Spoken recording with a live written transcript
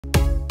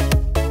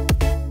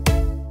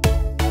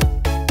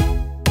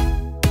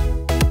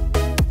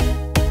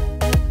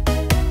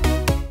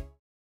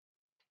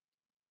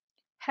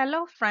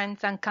Hello,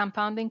 friends and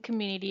compounding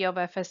community of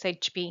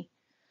FSHP.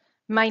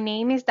 My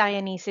name is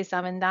Dianeysis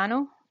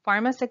Avendano,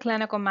 Pharmacy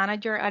Clinical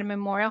Manager at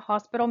Memorial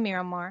Hospital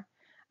Miramar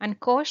and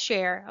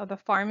co-chair of the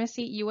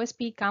Pharmacy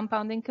USP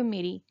Compounding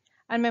Committee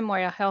at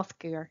Memorial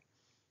Healthcare.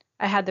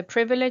 I had the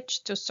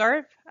privilege to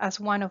serve as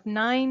one of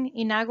 9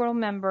 inaugural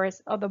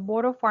members of the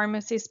Board of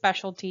Pharmacy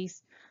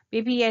Specialties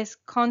BPS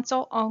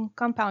Council on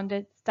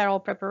Compounded Sterile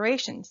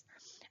Preparations,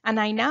 and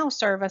I now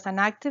serve as an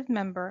active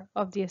member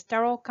of the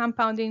Sterile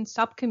Compounding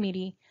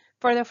Subcommittee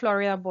for the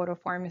Florida Board of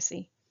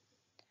Pharmacy.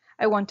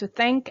 I want to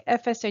thank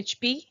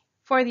FSHP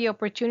for the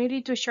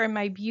opportunity to share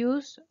my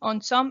views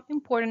on some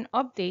important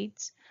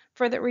updates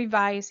for the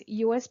revised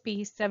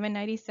USP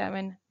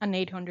 797 and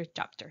 800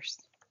 chapters.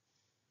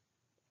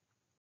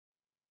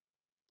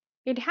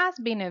 It has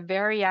been a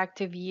very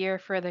active year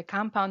for the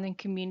compounding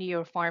community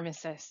of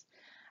pharmacists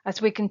as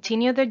we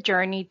continue the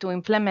journey to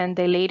implement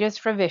the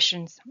latest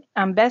revisions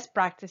and best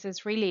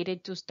practices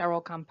related to sterile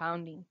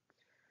compounding.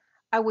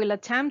 I will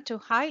attempt to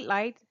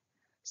highlight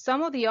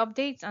some of the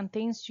updates and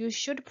things you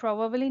should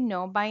probably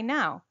know by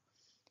now.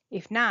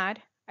 If not,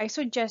 I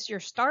suggest you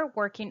start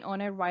working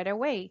on it right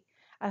away,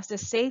 as the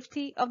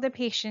safety of the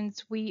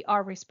patients we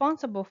are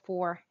responsible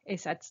for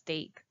is at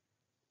stake.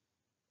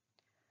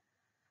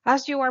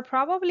 As you are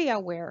probably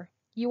aware,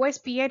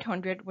 USP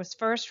 800 was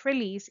first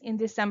released in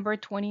December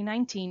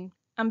 2019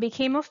 and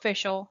became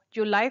official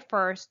July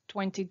 1,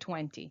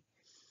 2020.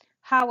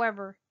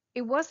 However,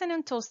 it wasn't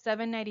until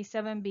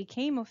 797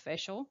 became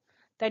official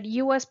that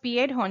USP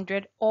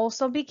 800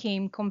 also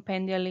became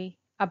compendially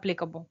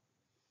applicable.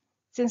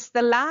 Since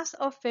the last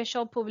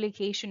official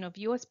publication of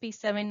USP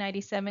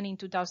 797 in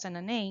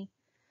 2008,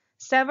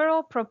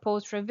 several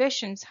proposed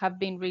revisions have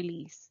been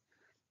released.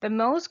 The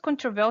most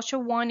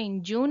controversial one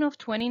in June of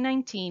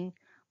 2019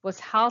 was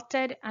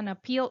halted and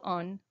appealed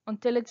on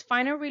until its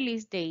final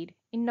release date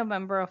in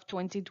November of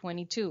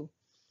 2022.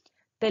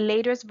 The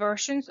latest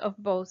versions of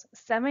both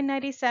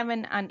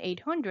 797 and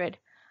 800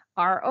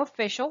 are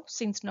official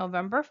since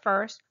November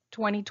 1st,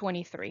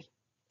 2023.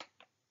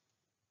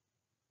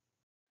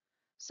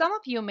 Some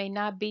of you may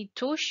not be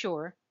too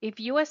sure if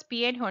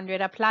USP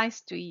 800 applies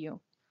to you.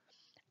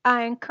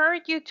 I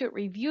encourage you to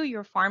review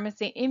your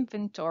pharmacy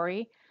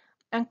inventory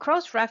and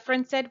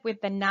cross-reference it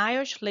with the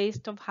NIOSH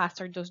list of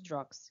hazardous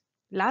drugs,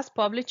 last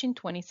published in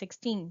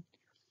 2016.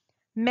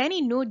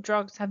 Many new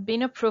drugs have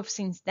been approved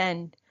since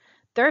then.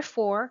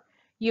 Therefore,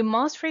 you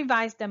must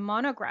revise the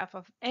monograph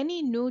of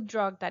any new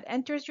drug that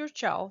enters your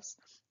shelves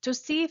to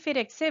see if it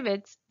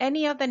exhibits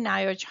any of the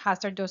NIOSH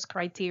hazardous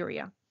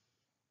criteria.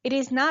 It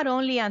is not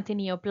only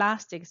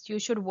antineoplastics you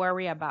should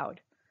worry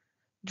about.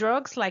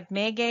 Drugs like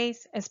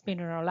Megace,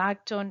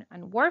 spironolactone,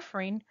 and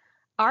warfarin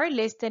are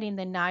listed in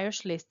the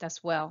NIOSH list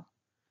as well.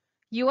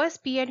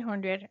 USP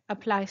 800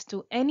 applies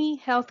to any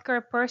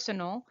healthcare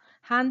personnel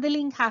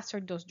handling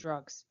hazardous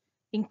drugs,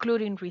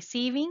 including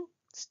receiving,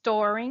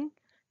 storing,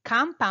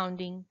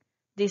 compounding,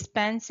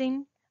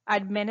 dispensing,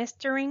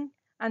 administering,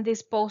 and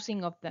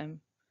disposing of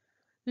them.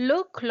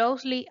 Look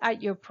closely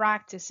at your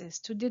practices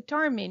to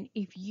determine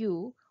if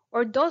you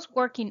or those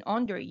working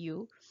under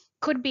you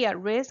could be at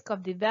risk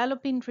of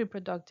developing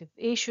reproductive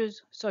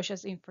issues such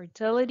as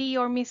infertility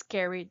or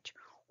miscarriage,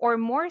 or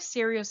more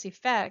serious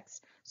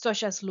effects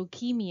such as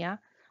leukemia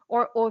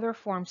or other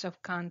forms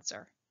of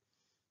cancer.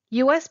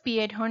 USP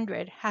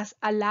 800 has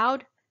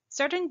allowed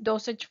certain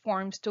dosage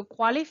forms to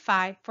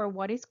qualify for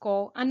what is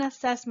called an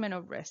assessment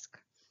of risk.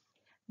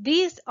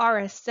 These are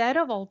a set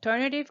of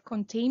alternative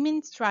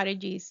containment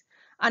strategies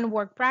and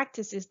work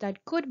practices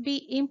that could be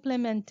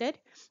implemented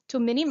to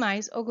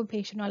minimize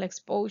occupational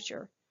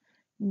exposure.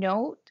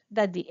 Note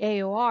that the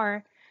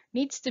AOR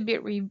needs to be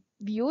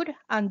reviewed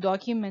and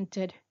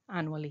documented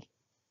annually.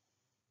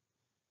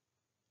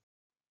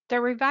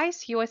 The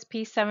revised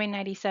USP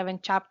 797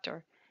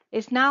 chapter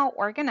is now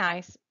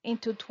organized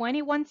into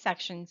 21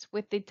 sections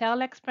with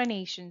detailed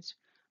explanations,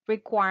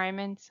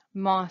 requirements,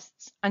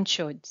 musts, and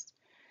shoulds.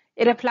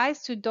 It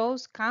applies to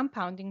those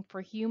compounding for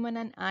human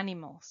and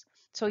animals.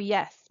 So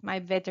yes, my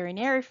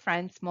veterinary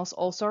friends must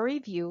also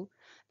review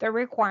the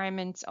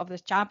requirements of the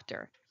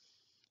chapter.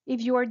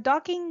 If you are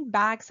docking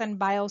bags and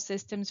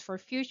biosystems for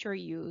future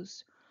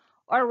use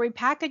or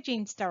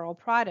repackaging sterile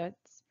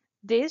products,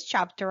 this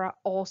chapter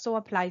also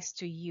applies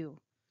to you.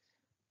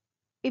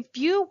 If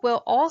you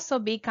will also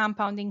be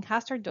compounding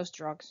hazardous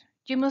drugs,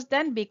 you must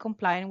then be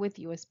compliant with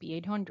USP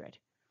 800.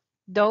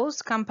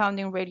 Those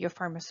compounding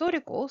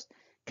radiopharmaceuticals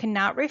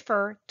cannot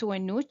refer to a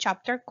new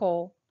chapter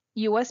called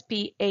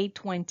USP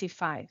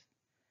 825.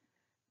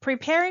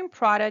 Preparing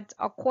products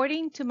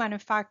according to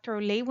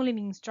manufacturer labeling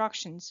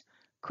instructions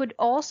could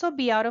also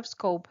be out of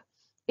scope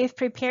if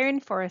preparing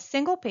for a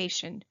single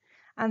patient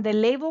and the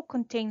label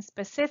contains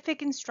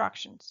specific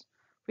instructions.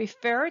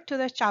 Refer to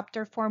the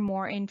chapter for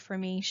more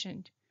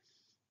information.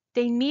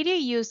 The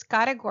immediate use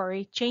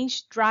category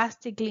changed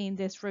drastically in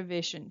this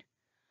revision.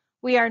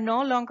 We are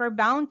no longer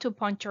bound to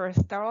puncture a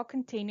sterile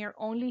container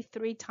only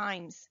 3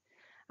 times,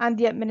 and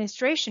the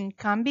administration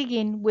can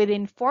begin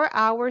within 4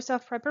 hours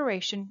of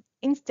preparation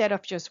instead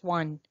of just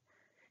 1.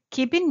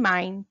 Keep in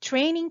mind,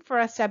 training for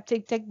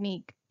aseptic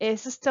technique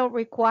is still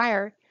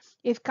required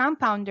if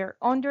compounder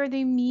under the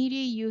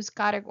immediate use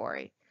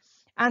category,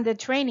 and the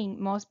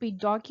training must be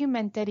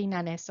documented in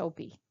an SOP.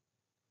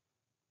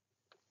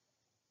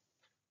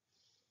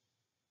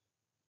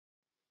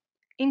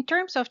 In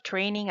terms of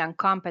training and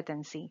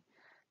competency,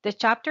 the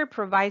chapter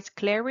provides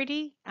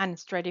clarity and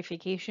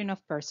stratification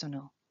of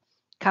personnel.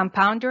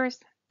 Compounders,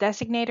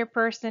 designated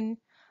person,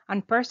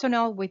 and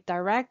personnel with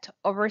direct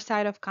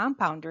oversight of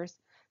compounders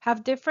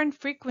have different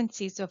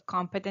frequencies of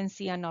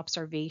competency and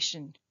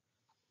observation.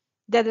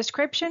 The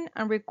description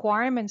and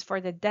requirements for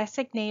the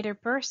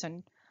designated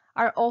person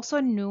are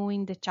also new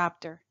in the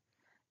chapter.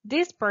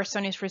 This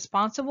person is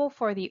responsible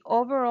for the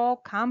overall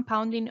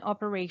compounding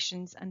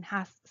operations and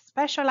has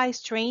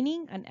specialized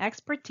training and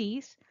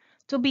expertise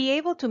to be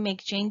able to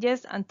make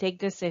changes and take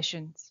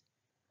decisions.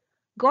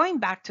 Going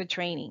back to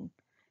training,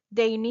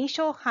 the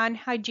initial hand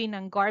hygiene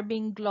and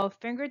garbing glove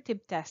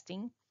fingertip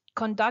testing,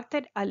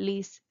 conducted at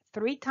least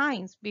 3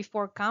 times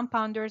before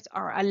compounders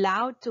are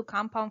allowed to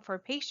compound for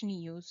patient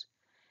use,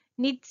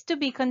 needs to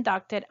be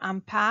conducted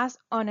and passed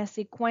on a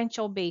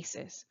sequential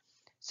basis.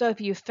 So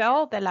if you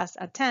fail the last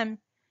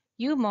attempt,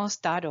 you must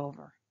start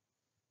over.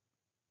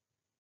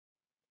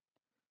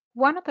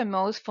 One of the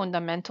most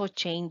fundamental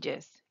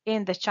changes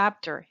in the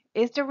chapter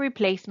is the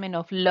replacement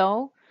of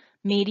low,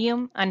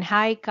 medium, and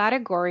high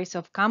categories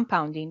of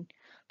compounding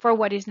for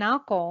what is now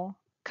called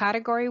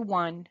Category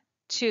 1,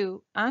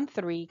 2, and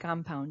 3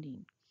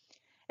 compounding.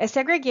 A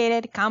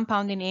segregated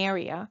compounding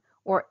area,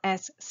 or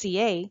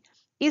SCA,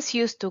 is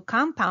used to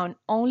compound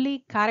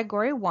only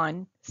Category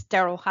 1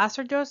 sterile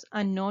hazardous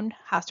and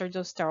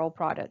non-hazardous sterile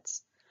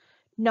products.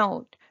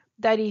 Note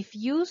that if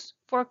used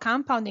for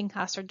compounding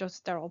hazardous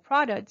sterile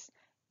products,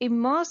 it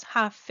must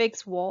have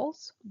fixed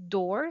walls,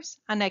 doors,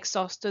 and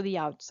exhaust to the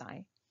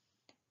outside.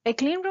 A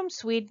clean room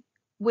suite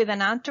with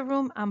an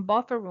anteroom and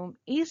buffer room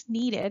is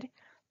needed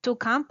to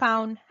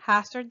compound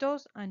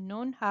hazardous and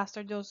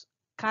non-hazardous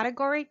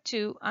Category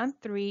 2 and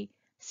 3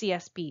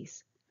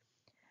 CSPs.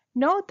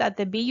 Note that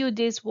the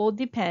BUDs will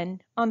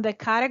depend on the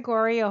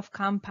category of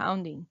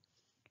compounding.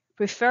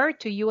 Refer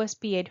to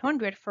USP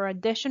 800 for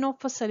additional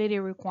facility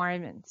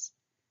requirements.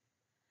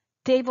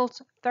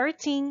 Tables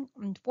 13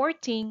 and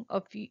 14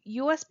 of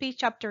USP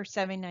Chapter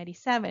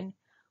 797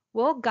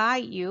 will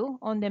guide you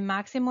on the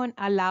maximum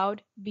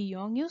allowed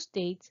beyond use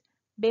dates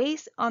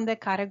based on the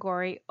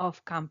category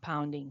of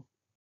compounding.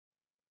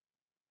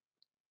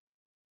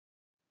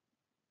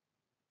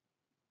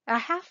 I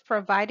have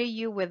provided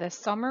you with a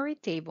summary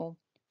table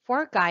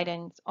for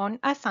guidance on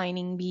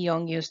assigning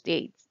beyond use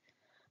dates,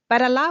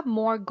 but a lot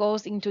more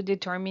goes into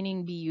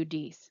determining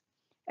BUDs,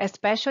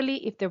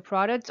 especially if the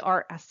products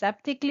are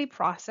aseptically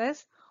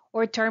processed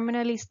or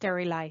terminally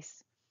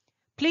sterilized.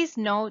 Please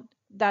note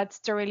that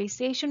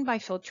sterilization by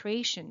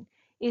filtration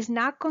is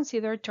not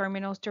considered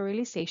terminal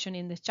sterilization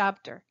in the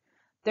chapter.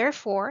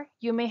 Therefore,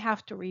 you may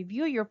have to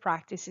review your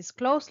practices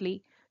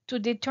closely to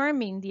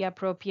determine the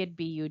appropriate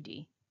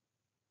BUD.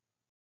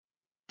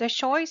 The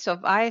choice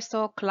of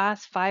ISO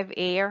Class 5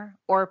 air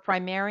or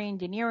primary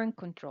engineering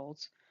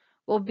controls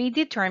will be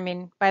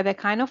determined by the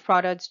kind of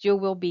products you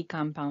will be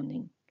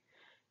compounding.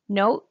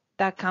 Note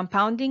that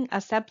compounding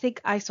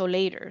aseptic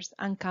isolators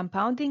and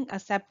compounding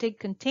aseptic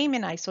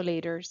containment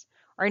isolators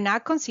are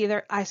not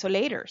considered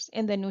isolators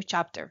in the new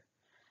chapter.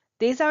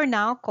 These are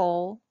now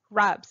called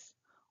RABs,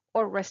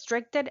 or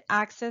Restricted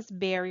Access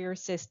Barrier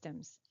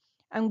Systems,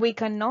 and we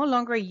can no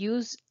longer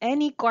use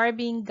any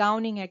garbing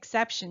gowning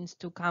exceptions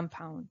to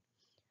compound.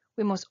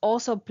 We must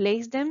also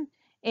place them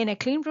in a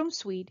clean room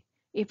suite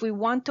if we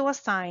want to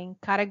assign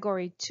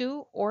Category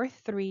 2 or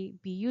 3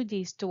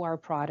 BUDs to our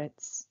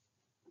products.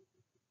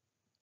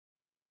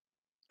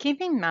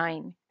 Keep in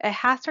mind, a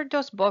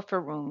hazardous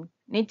buffer room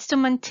needs to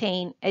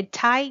maintain a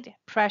tight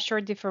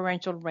pressure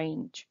differential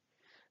range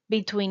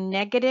between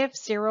negative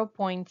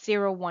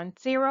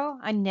 0.010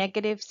 and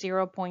negative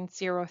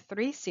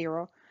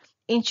 0.030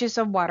 inches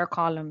of water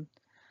column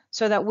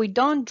so that we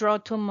don't draw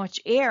too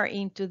much air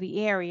into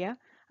the area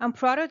and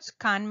products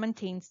can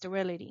maintain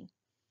sterility.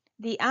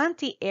 The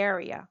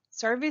anti-area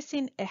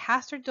servicing a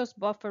hazardous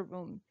buffer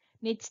room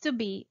needs to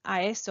be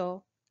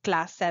ISO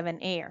Class 7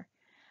 air.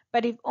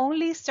 But if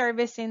only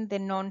servicing the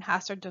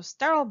non-hazardous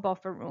sterile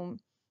buffer room,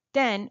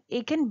 then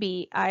it can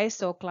be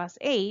ISO Class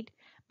 8,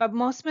 but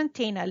must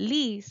maintain at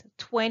least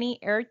 20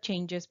 air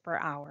changes per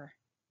hour.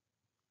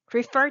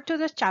 Refer to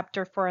the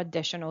chapter for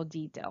additional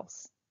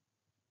details.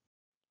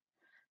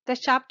 The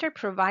chapter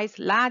provides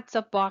lots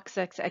of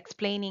boxes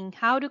explaining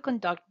how to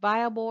conduct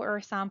viable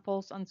air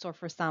samples and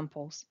sulfur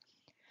samples.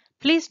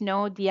 Please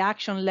note the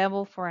action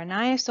level for an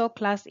ISO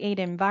Class 8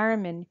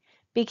 environment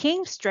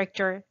became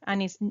stricter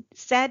and is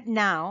set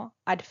now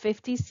at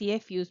 50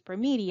 CFUs per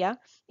media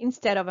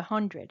instead of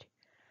 100.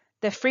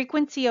 The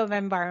frequency of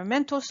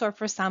environmental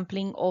sulfur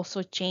sampling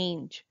also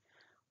changed.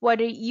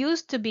 What it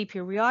used to be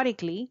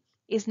periodically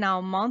is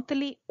now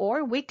monthly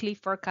or weekly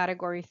for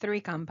Category 3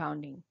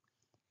 compounding.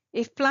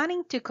 If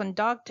planning to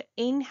conduct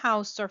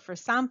in-house sulfur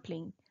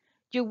sampling,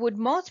 you would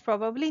most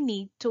probably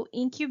need 2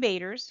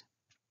 incubators,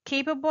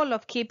 capable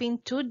of keeping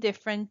two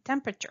different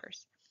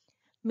temperatures.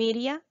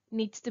 Media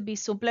needs to be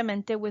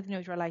supplemented with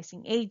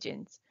neutralizing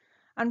agents.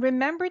 And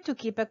remember to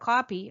keep a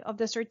copy of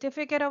the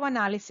certificate of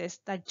analysis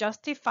that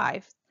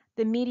justifies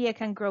the media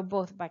can grow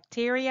both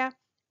bacteria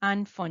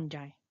and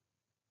fungi.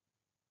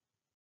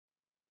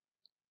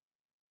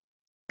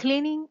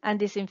 Cleaning and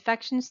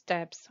disinfection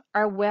steps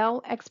are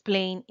well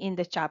explained in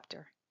the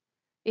chapter.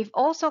 If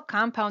also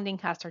compounding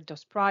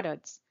hazardous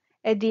products,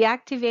 a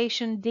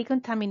deactivation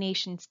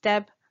decontamination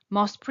step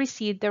must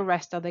precede the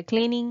rest of the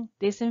cleaning,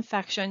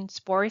 disinfection,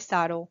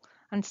 sporicidal,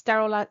 and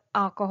sterile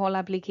alcohol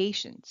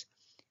applications.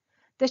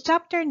 The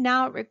chapter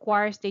now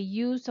requires the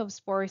use of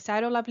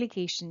sporicidal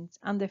applications,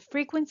 and the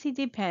frequency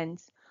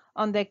depends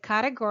on the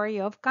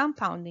category of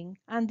compounding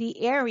and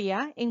the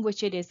area in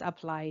which it is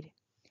applied.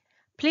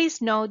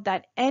 Please note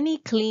that any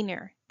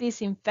cleaner,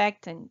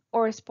 disinfectant,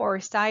 or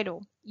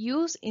sporicidal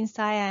used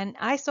inside an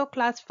ISO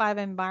Class 5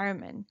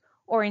 environment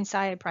or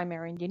inside a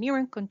primary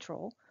engineering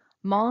control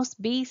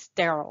must be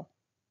sterile.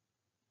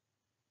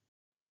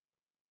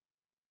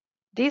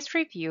 This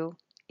review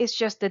is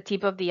just the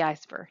tip of the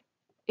iceberg.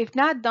 If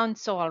not done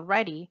so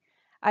already,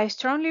 I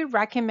strongly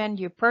recommend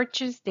you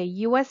purchase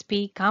the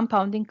USP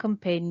Compounding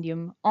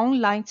Compendium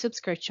online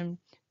subscription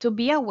to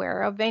be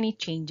aware of any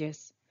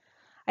changes.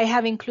 I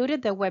have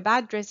included the web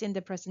address in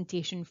the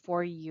presentation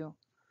for you.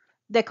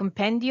 The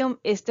compendium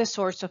is the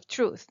source of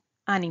truth,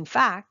 and in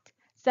fact,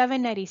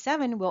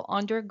 797 will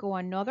undergo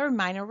another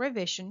minor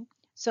revision,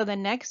 so the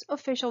next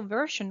official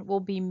version will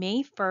be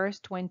May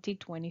 1st,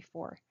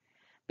 2024.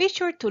 Be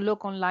sure to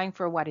look online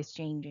for what is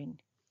changing.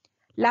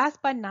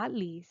 Last but not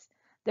least,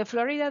 the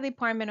Florida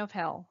Department of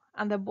Health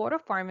and the Board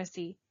of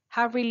Pharmacy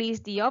have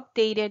released the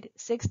updated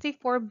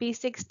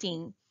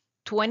 64B16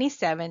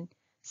 27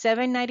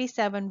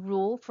 797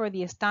 rule for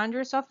the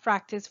standards of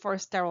practice for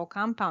sterile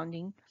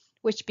compounding,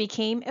 which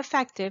became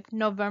effective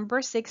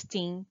November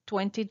 16,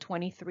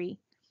 2023.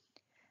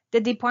 The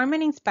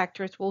department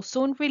inspectors will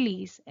soon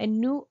release a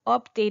new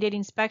updated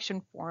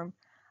inspection form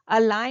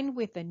aligned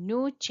with the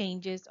new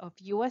changes of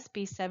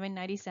USP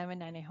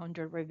 797 and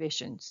 100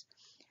 revisions.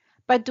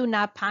 But do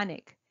not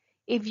panic.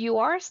 If you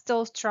are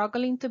still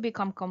struggling to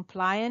become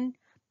compliant,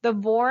 the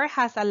board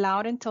has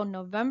allowed until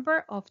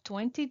November of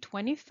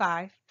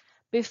 2025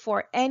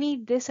 before any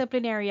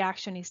disciplinary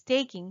action is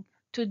taken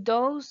to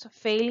those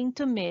failing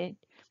to meet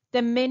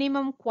the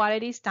minimum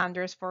quality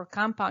standards for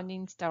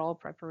compounding sterile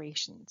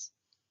preparations.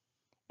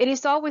 It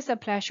is always a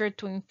pleasure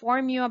to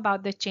inform you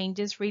about the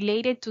changes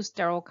related to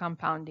sterile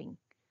compounding.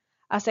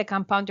 As a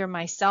compounder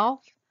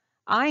myself,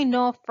 I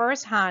know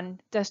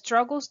firsthand the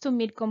struggles to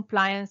meet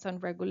compliance on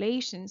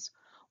regulations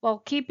while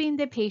keeping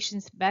the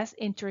patient's best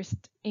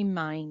interest in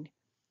mind.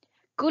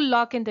 Good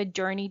luck in the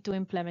journey to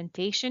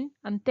implementation,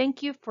 and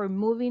thank you for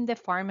moving the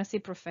pharmacy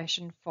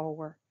profession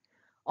forward.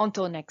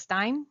 Until next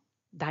time,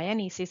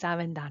 Dianeysis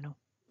Avendano.